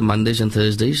Sunnah days, the Mondays and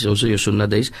Thursdays, also your Sunnah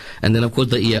days. And then, of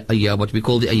course, what we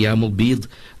call the Ayyamul Bid,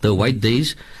 the white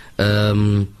days.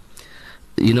 The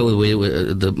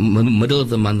middle of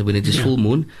the month when it is full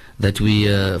moon, that we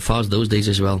fast those days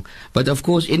as well. But of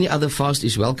course, any other fast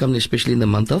is welcome, especially in the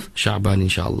month of Sha'ban,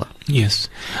 inshallah. Yes.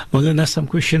 Well, then there's some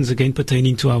questions again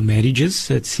pertaining to our marriages.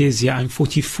 It says, I'm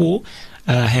 44,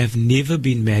 have never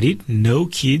been married, no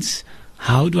kids.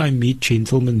 How do I meet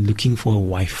gentlemen looking for a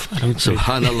wife?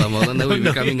 Subhanallah, Maulana, we're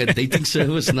becoming a dating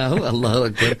service now. Allahu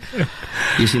Akbar.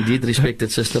 Yes, indeed,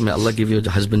 respected sister. May Allah give you a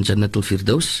husband Jannatul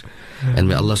Firdaus. And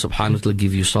may Allah subhanahu wa ta'ala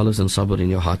give you solace and sabr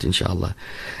in your heart, inshallah.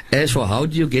 As for how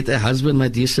do you get a husband, my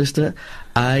dear sister,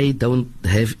 I don't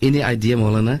have any idea,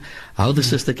 Maulana, how the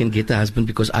sister can get a husband,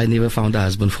 because I never found a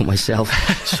husband for myself.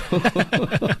 So,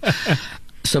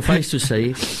 suffice to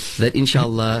say that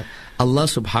inshallah, Allah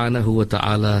subhanahu wa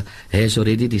ta'ala has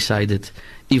already decided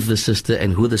if the sister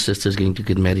and who the sister is going to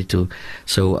get married to.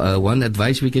 So one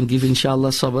advice we can give, inshallah,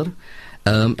 sabr.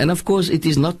 And of course, it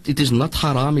is not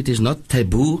haram, it is not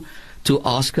taboo to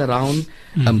ask around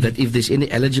that if there's any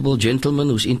eligible gentleman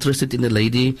who's interested in a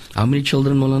lady. How many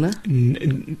children, Maulana?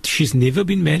 She's never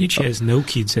been married, she has no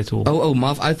kids at all. Oh,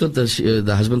 Maaf, I thought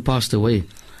the husband passed away.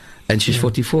 And she's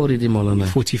 44 already, Maulana.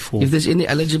 44. If there's any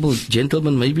eligible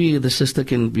gentleman, maybe the sister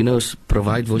can,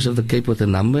 provide Voice of the Cape with a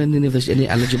number. And then if there's any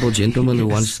eligible gentleman who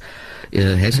has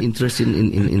interest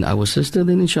in our sister,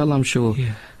 then inshallah, I'm sure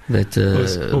that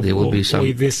there will be some. Or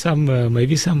if there's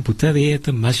maybe some Buddha there at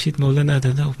the masjid, Maulana, I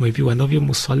don't know, maybe one of your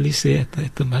musallis there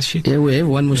at the masjid. Yeah, we have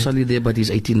one musalli there, but he's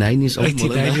 89 years old.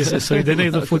 89 years old, so you don't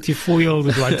have the 44-year-old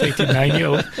with one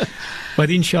 89-year-old. But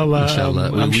inshallah,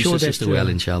 I'm sure that well,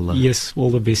 inshallah. Yes, all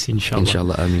the best, inshallah.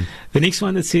 Inshallah, Ameen. The next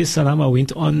one that says, Salam, I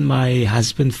went on my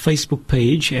husband's Facebook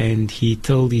page and he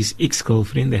told his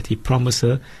ex-girlfriend that he promised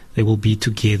her they will be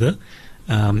together.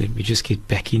 Let me just get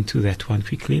back into that one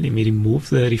quickly. Let me remove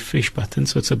the refresh button.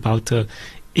 So it's about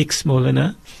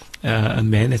ex-Maulana, a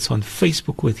man that's on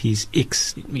Facebook with his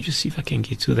ex. Let me just see if I can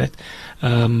get to that.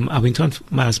 I went on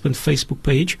my husband's Facebook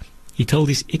page. He told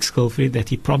his ex-girlfriend that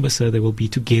he promised her they will be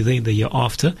together in the year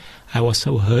after. I was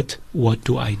so hurt. What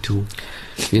do I do?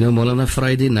 Maulana,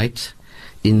 Friday night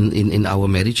in our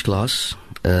marriage class,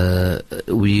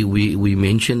 we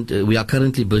mentioned we are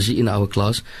currently busy in our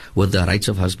class with the rights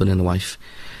of husband and wife.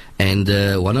 And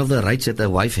one of the rights that a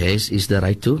wife has is the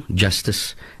right to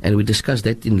justice. And we discussed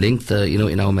that in length,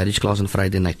 in our marriage class on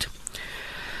Friday night.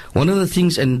 One of the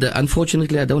things, and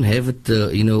unfortunately I don't have it,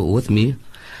 with me,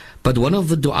 but one of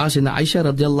the du'as in Aisha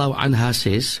radiallahu anha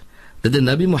says that the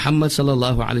Nabi Muhammad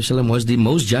sallallahu alayhi wasallam was the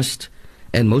most just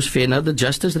and most fair. Now the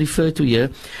justice referred to here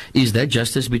is that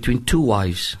justice between two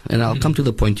wives. And I'll come to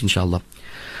the point, inshallah.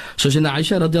 So Sayyidina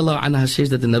Aisha radiallahu anha says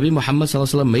that the Nabi Muhammad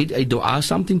sallallahu alayhi wasallam made a dua,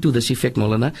 something to this effect,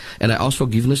 Maulana, and I ask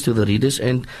forgiveness to the readers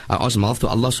and I ask maaf to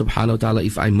Allah subhanahu wa ta'ala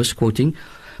if I'm misquoting.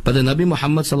 But the Nabi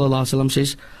Muhammad sallallahu alayhi wasallam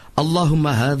says,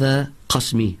 Allahumma hadha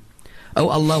qasmi. Oh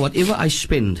Allah, whatever I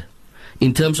spend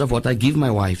in terms of what I give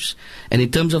my wives and in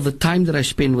terms of the time that I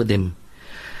spend with them,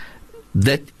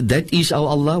 that is, oh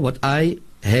Allah, what I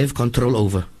have control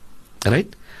over.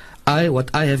 Right? What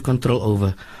I have control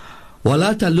over.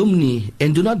 Wala talumni,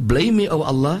 and do not blame me, O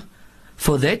Allah,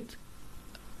 for that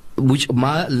which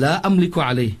ma la amliku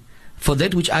alayh, for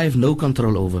that which I have no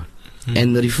control over.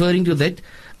 And referring to that,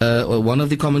 one of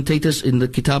the commentators in the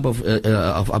kitab of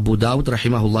Abu Dawud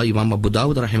rahimahullah, Imam Abu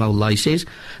Dawud rahimahullah, he says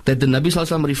that the Nabi sallallahu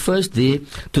alaihi wasallam refers there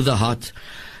to the heart.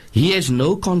 He has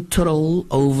no control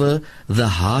over the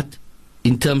heart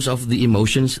in terms of the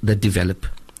emotions that develop.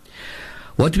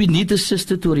 What we need the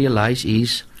sister to realize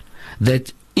is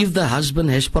that if the husband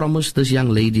has promised this young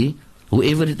lady,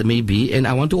 whoever it may be, and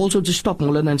I want to also just stop,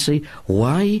 Maulana, and say,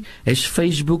 why has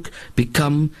Facebook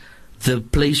become the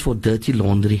place for dirty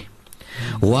laundry?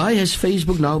 Why has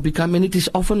Facebook now become, and it is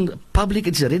often public,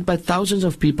 it's read by thousands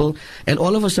of people, and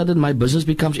all of a sudden my business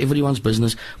becomes everyone's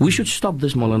business. We should stop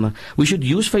this, Maulana. We should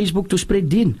use Facebook to spread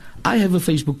deen. I have a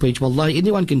Facebook page. Wallahi,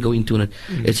 anyone can go into it.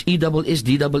 It's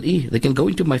ESSDEE. They can go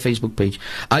into my Facebook page.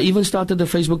 I even started a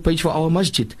Facebook page for our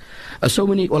masjid. So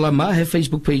many ulama have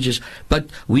Facebook pages, but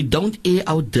we don't air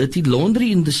out dirty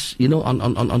laundry in this,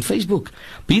 on Facebook.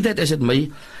 Be that as it may,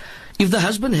 if the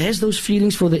husband has those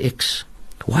feelings for the ex,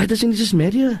 why doesn't he just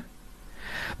marry her?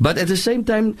 But at the same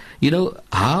time,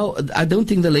 how I don't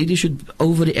think the lady should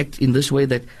overreact in this way,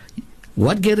 that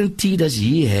what guarantee does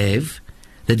he have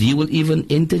that he will even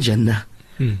enter Jannah?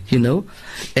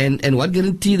 And what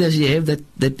guarantee does he have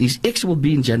that his ex will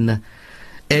be in Jannah?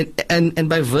 And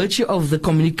by virtue of the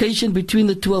communication between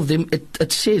the two of them,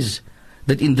 it says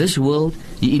that in this world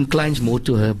he inclines more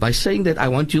to her. By saying that I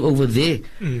want you over there,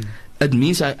 it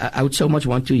means I would so much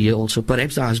want you here also.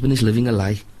 Perhaps the husband is living a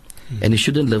lie. And he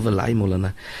shouldn't live a lie,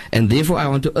 Maulana. And therefore I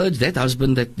want to urge that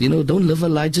husband that, don't live a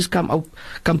lie, just come out,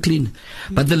 come clean.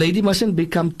 But the lady mustn't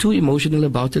become too emotional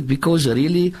about it, because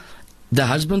really the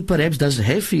husband perhaps does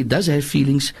have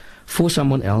feelings for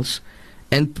someone else.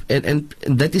 And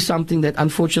that is something that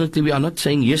unfortunately we are not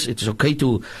saying, yes, it is okay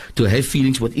to have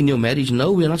feelings within your marriage.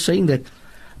 No, we are not saying that.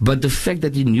 But the fact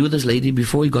that he knew this lady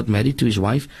before he got married to his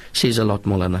wife says a lot,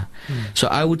 Maulana. So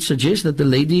I would suggest that the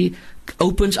lady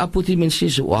opens up with him and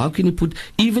says, well, how can you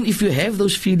even if you have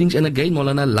those feelings, and again,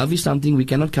 Maulana, love is something we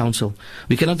cannot counsel.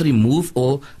 We cannot remove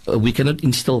or we cannot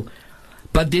instill.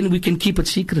 But then we can keep it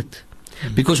secret.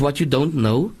 Because what you don't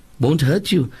know won't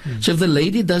hurt you. So if the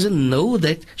lady doesn't know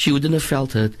that, she wouldn't have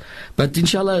felt hurt. But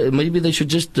inshallah, maybe they should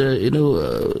just, the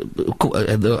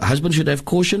husband should have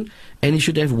caution and he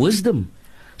should have wisdom.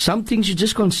 Some things you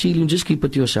just conceal and just keep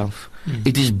it to yourself.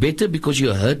 It is better because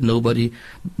you hurt nobody.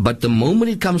 But the moment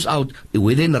it comes out,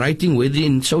 whether in writing, whether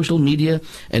in social media,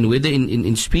 and whether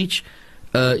in speech,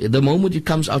 the moment it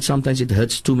comes out, sometimes it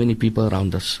hurts too many people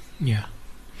around us. Yeah.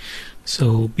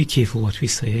 So be careful what we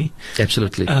say.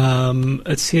 Absolutely.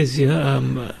 It says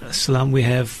here, Salam, we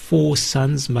have 4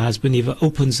 sons. My husband never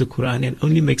opens the Quran and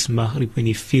only makes maghrib when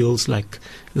he feels like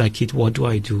it. What do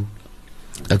I do?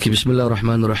 Okay, Bismillah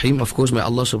ar-Rahman ar-Rahim. Of course, may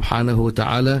Allah subhanahu wa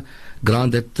ta'ala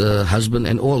grant that husband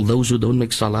and all those who don't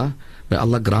make salah, may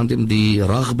Allah grant him the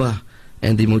raghbah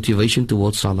and the motivation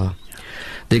towards salah.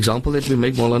 The example that we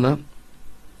make, Maulana,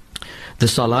 the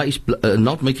salah is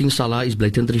not making salah is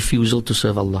blatant refusal to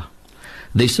serve Allah.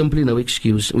 There's simply no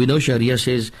excuse. We know Sharia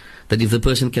says that if the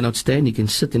person cannot stand, he can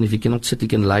sit, and if he cannot sit, he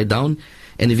can lie down.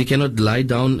 And if he cannot lie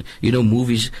down, move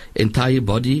his entire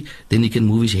body, then he can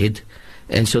move his head.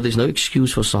 And so there's no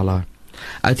excuse for salah.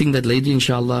 I think that lady,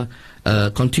 inshallah,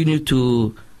 continue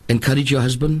to encourage your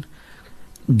husband.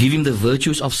 Give him the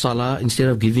virtues of salah instead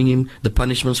of giving him the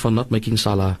punishments for not making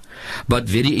salah. But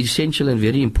very essential and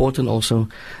very important also,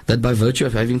 that by virtue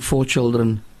of having 4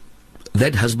 children,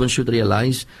 that husband should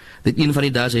realize dat een van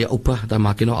die dae sê jy, oupa, dan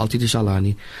maak jy nog altyd die salah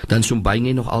nie, dan sombang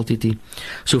jy nog altyd nie.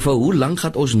 So vir hoe lang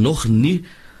gaat ons nog nie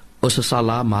ons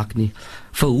salah maak nie?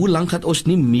 Vir hoe lang gaat ons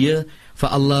nie meer vir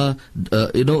Allah,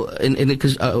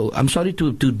 I'm sorry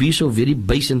to be so very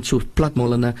base and so plat,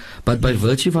 Maulana, but by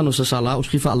virtue van ons salah,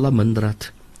 ons gee vir Allah minderheid.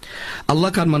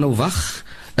 Allah kan maar nou wag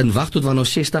tot wanneer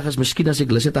ons 60 is, miskien as ek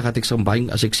lus het, dan gaat ek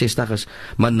sombang as ek 60 is,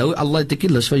 maar nou Allah het ek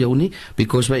nie lus vir jou nie,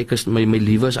 because my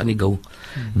lewe is aan die go.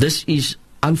 This is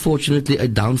unfortunately a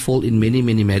downfall in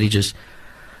many marriages.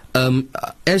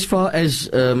 As far as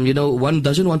one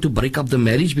doesn't want to break up the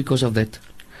marriage because of that,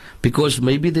 because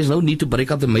maybe there's no need to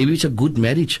break up maybe it's a good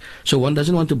marriage, so one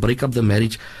doesn't want to break up the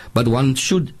marriage, but one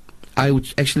should, I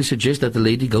would actually suggest that the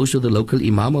lady goes to the local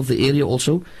imam of the area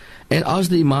also and ask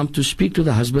the imam to speak to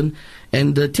the husband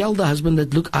and tell the husband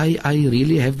that, look, I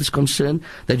really have this concern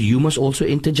that you must also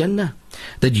enter Jannah,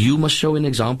 that you must show an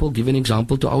example, give an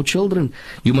example to our children,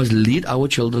 you must lead our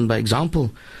children by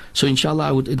example. So inshallah,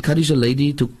 I would encourage the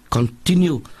lady to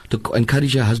continue to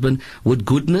encourage her husband with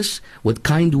goodness, with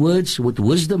kind words, with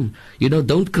wisdom.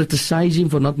 Don't criticize him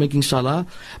for not making salah,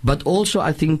 but also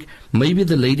I think maybe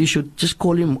the lady should just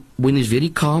call him when he's very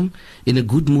calm, in a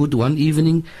good mood one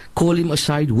evening, call him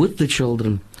aside with the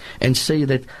children and say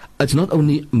that it's not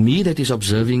only me that is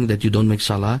observing that you don't make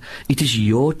salah, it is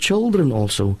your children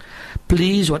also.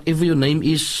 Please, whatever your name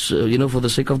is, for the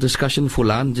sake of discussion,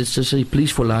 Fulan, just say,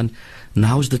 please Fulan,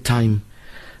 now's the time.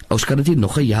 Ons kan dit nie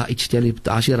nog 'n jaar uitstel,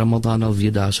 as jy Ramadan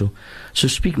alweer daar so. So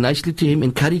speak nicely to him,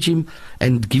 encourage him,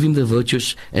 and give him the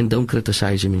virtues, and don't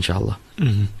criticize him, inshallah.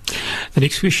 The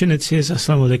next question, it says,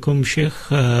 Assalamu alaikum, Sheikh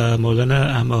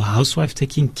Maulana, I'm a housewife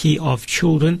taking care of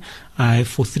children. I have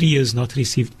for 3 years not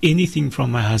received anything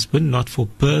from my husband, not for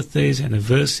birthdays,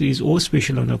 anniversaries, or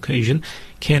special on occasion.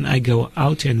 Can I go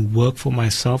out and work for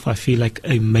myself? I feel like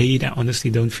a maid. I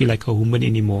honestly don't feel like a woman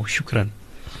anymore. Shukran.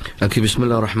 Okay,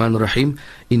 Bismillah ar-Rahman ar-Rahim.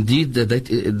 Indeed,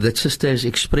 that sister has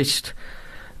expressed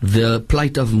the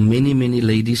plight of many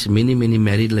ladies, many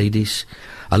married ladies.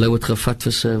 Hulle het gevat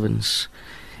vir servants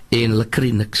en hulle kry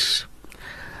niks.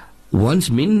 Once,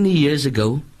 many years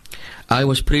ago, I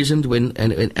was present when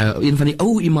een van die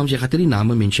ou imams, jy gaan die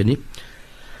name mention nie.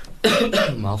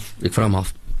 Ek vra hom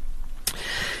af.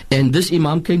 And this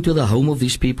imam came to the home of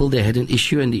these people. They had an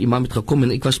issue and die imam het gekom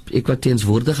en ek was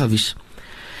teenswoordig gewees.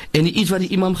 En iets wat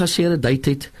die imam gesê het, die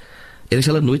tyd, en ek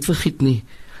sal het nooit vergiet nie,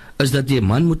 is dat die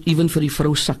man moet even vir die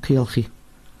vrou sakgeld gee.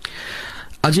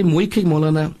 As jy mooi kyk,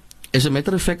 Maulana, As a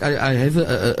matter of fact, I have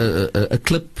a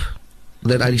clip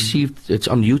that I received. It's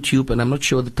on YouTube, and I'm not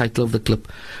sure the title of the clip,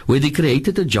 where they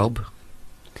created a job.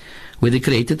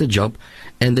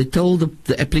 And they told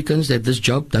the applicants that this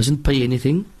job doesn't pay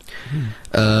anything.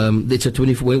 It's a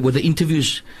 24, with the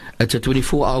interviews, it's a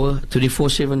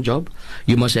 24/7 job.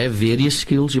 You must have various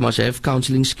skills. You must have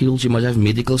counseling skills. You must have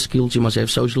medical skills. You must have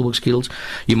social work skills.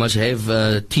 You must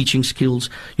have teaching skills.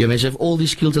 You must have all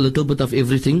these skills, a little bit of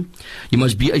everything. You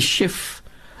must be a chef,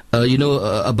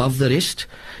 above the rest.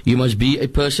 You must be a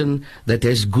person that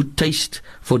has good taste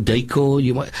for decor.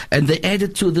 And they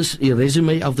added to this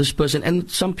resume of this person, and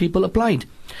some people applied.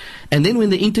 And then when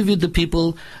they interviewed the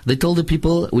people, they told the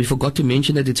people, we forgot to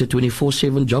mention that it's a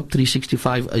 24/7 job,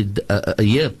 365 a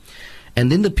year.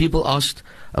 And then the people asked,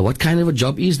 what kind of a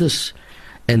job is this?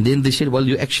 And then they said, well,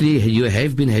 you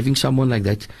have been having someone like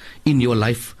that in your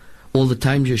life all the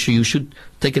time. You should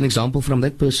take an example from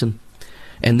that person.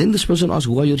 And then this person asked,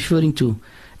 who are you referring to?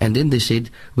 And then they said,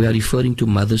 we are referring to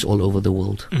mothers all over the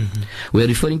world. We are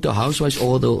referring to housewives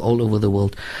all over the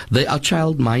world. They are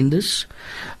child-minders.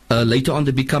 Later on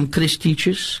they become creche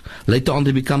teachers. Later on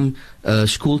they become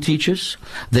school teachers.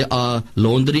 They are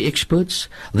laundry experts.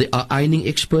 They are ironing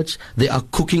experts. They are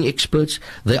cooking experts.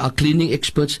 They are cleaning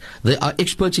experts. They are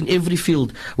experts in every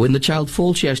field. When the child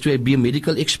falls, she has to be a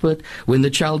medical expert. When the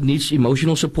child needs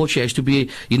emotional support, she has to be,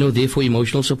 there for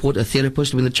emotional support, a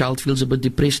therapist. When the child feels a bit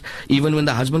depressed, even when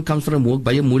the husband comes from work,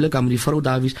 by a moeilik, die vrou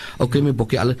daar wees, okay, my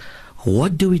bokkie, alle.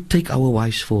 What do we take our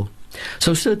wives for?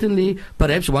 So certainly,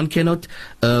 perhaps one cannot,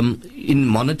 in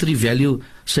monetary value,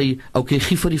 say, okay,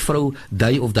 gee vir die vrou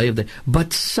die of die of die.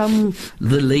 But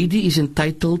the lady is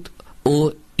entitled,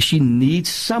 or she needs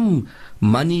some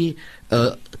money,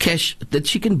 cash, that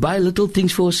she can buy little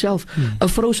things for herself. A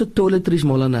vrou se toiletries,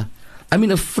 Molana. I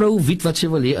mean, a vrou weet wat sy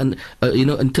wil hê,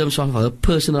 in terms of her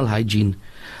personal hygiene.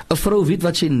 A vrou weet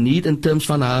wat sy need in terms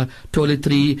van her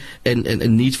toiletry and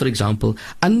needs, for example.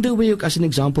 Underwear, as an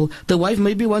example. The wife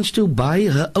maybe wants to buy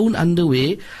her own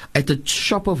underwear at a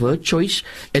shop of her choice,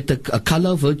 at a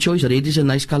color of her choice. Red is a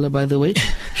nice color, by the way.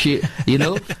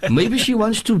 Maybe she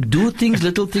wants to do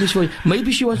little things for him.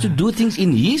 Maybe she wants to do things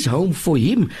in his home for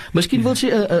him. Miskien wil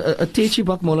sy 'n tetjie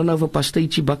bak, Molana, of 'n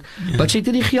pasteitjie bak, but sy het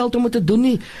nie die geld om dit te doen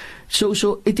nie.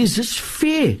 So it is just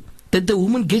fair that the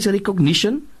woman gets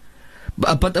recognition.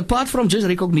 But apart from just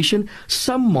recognition,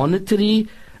 some monetary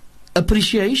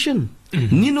appreciation.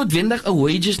 Nie noodwendig 'n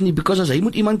wages nie, because as hy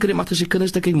moet iemand kry om agter sy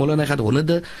kinders te kyk, Molana, hy gaan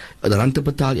honderde rand te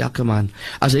betaal elke maand.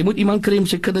 As hy moet iemand kry om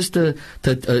sy kinders te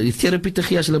therapy te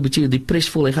gee as hulle bietjie depressed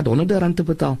voel, hy gaan honderde rand te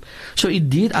betaal. So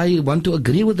indeed, I want to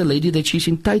agree with the lady that she's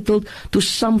entitled to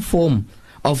some form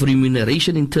of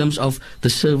remuneration in terms of the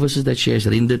services that she has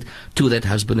rendered to that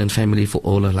husband and family for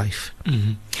all her life.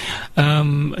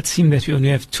 It seems that we only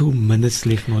have 2 minutes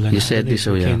left, Molana. You said this,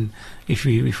 so yeah. If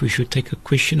we should take a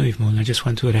question, or if Molana just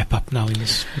want to wrap up now in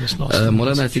this last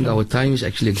Molana, I think our time is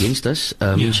actually against us.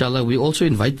 Inshallah, we also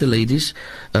invite the ladies.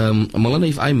 Molana,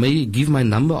 if I may give my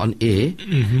number on air,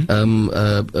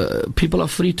 people are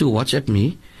free to WhatsApp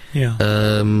me. Yeah.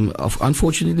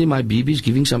 Unfortunately, my baby is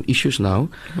giving some issues now.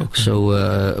 Okay. So,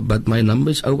 but my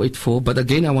number is 084. But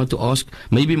again, I want to ask,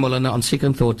 maybe Molana, on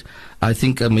second thought, I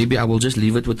think maybe I will just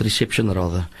leave it with reception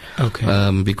rather. Okay.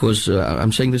 Because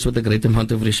I'm saying this with a great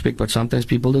amount of respect, but sometimes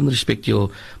people don't respect your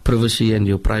privacy and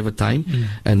your private time,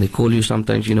 and they call you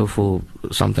sometimes, for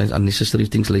sometimes unnecessary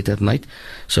things late at night.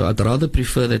 So I'd rather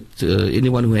prefer that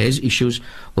anyone who has issues,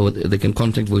 or they can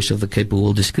contact Voice of the Cape, who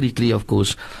will discreetly, of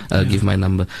course, give my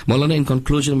number. Molana, in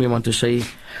conclusion, we want to say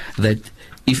that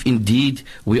if indeed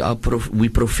we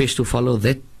profess to follow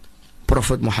that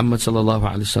Prophet Muhammad sallallahu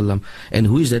alaihi wasallam, and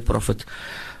who is that Prophet?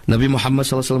 Nabi Muhammad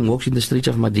sallallahu alaihi wasallam walks in the streets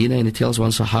of Medina and he tells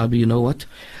one Sahabi, you know what?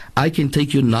 I can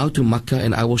take you now to Makkah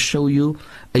and I will show you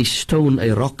a stone,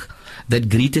 a rock that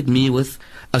greeted me with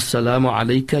Assalamu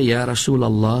alayka ya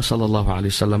Rasulallah sallallahu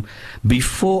alaihi wasallam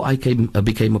before I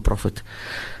became a prophet.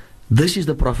 This is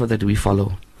the Prophet that we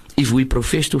follow. If we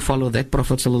profess to follow that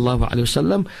Prophet sallallahu alaihi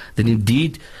wasallam, then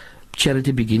indeed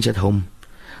charity begins at home.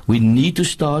 We need to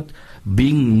start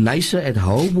being nicer at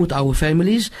home with our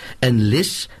families and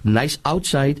less nice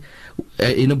outside,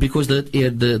 because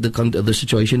the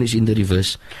situation is in the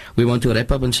reverse. We want to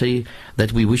wrap up and say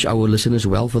that we wish our listeners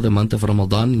well for the month of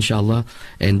Ramadan, inshallah,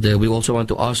 and we also want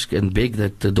to ask and beg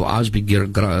that the du'as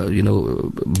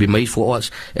be made for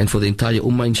us and for the entire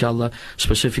ummah, inshallah,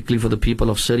 specifically for the people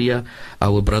of Syria,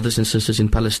 our brothers and sisters in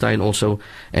Palestine also,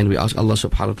 and we ask Allah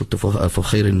subhanahu wa ta'ala for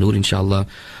khair and nur, inshallah.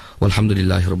 والحمد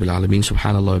لله رب العالمين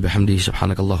سبحان الله وبحمده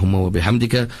سبحانك اللهم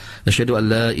وبحمدك نشهد أن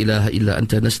لا إله إلا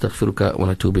أنت نستغفرك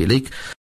ونتوب إليك.